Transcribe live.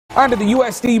On to the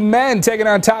USD men taking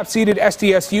on top-seeded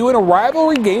SDSU in a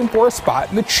rivalry game for a spot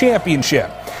in the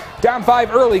championship. Down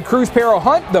 5 early, Cruz Pero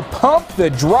Hunt, the pump, the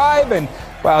drive, and,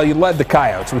 well, he led the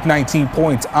Coyotes with 19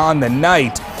 points on the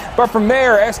night. But from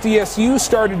there, SDSU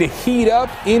started to heat up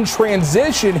in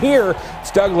transition. Here,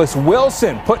 it's Douglas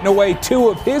Wilson putting away 2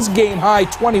 of his game-high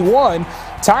 21.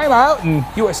 Timeout, and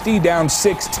USD down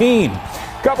 16.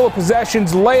 Couple of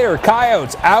possessions later,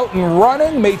 Coyotes out and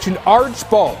running. Machen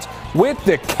Archbold with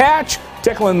the catch,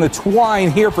 tickling the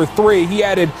twine here for 3. He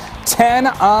added 10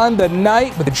 on the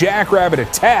night, but the Jackrabbit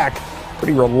attack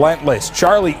pretty relentless.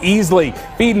 Charlie Easley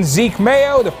feeding Zeke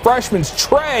Mayo. The freshman's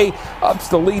Trey ups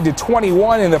the lead to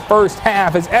 21 in the first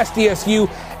half as SDSU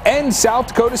ends South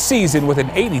Dakota season with an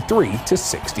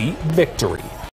 83-60 victory.